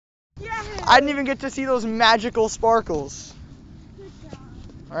I didn't even get to see those magical sparkles.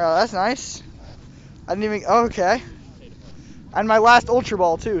 Alright, that's nice. I didn't even, oh, okay. And my last Ultra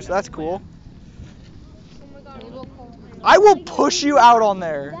Ball too, so that's cool. I will push you out on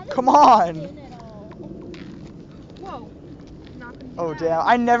there. Come on. Oh damn,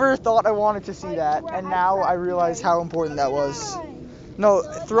 I never thought I wanted to see that, and now I realize how important that was. No,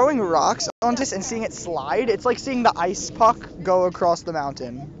 throwing rocks onto this and seeing it slide, it's like seeing the ice puck go across the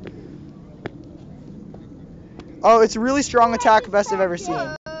mountain. Oh, it's really strong attack, best I've ever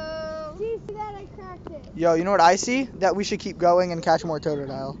seen. Yo, you know what I see? That we should keep going and catch more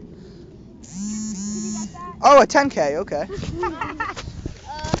totodile. Oh, a 10K, okay.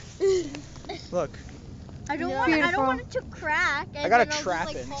 Look. I don't want it to crack. And I got a then trap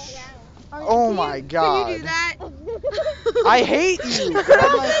just, like, inch. fall down. Oh my god. Can you do that? I hate you. It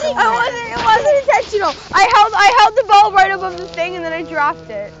wasn't intentional. I held the ball right above the thing and then I dropped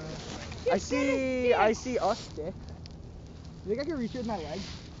it. I see a stick. You think I can reach it with my leg?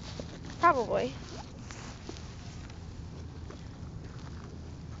 Probably.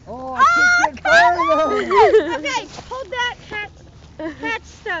 Oh, I kicked it further. Okay, hold that.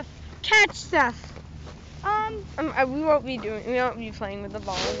 Catch stuff. We won't be playing with the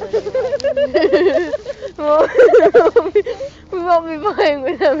balls anymore. we won't be playing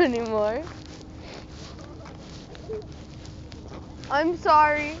with them anymore. I'm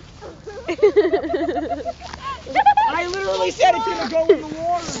sorry. I literally said it's gonna go in the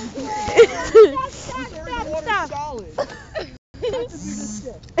water. The water's solid.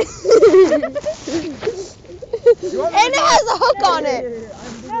 That's a bigger stick. And it has a hook on it.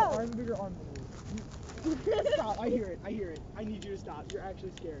 I'm bigger arm than you. Stop, I hear it. I need you to stop. You're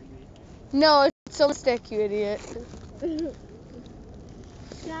actually scaring me. No, it's a stick, you idiot.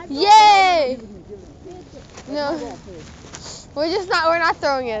 Yay! No. We're not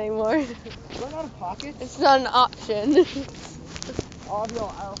throwing it anymore. Run out of pockets? It's not an option. I'll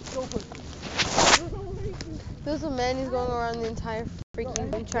still put. There's a man who's going around the entire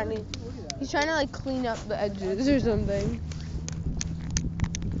freaking thing he's trying to like clean up the edges or something.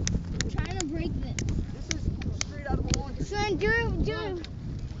 I'm trying to break this. This is straight out of the laundry. Son, do it.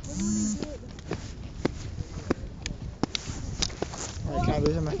 Alright, can I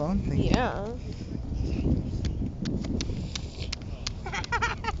lose my phone? Thank you. Yeah.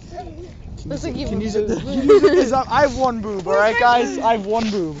 Can you use it? I have one boob, alright guys? I have one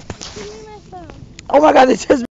boob. Oh my god, this says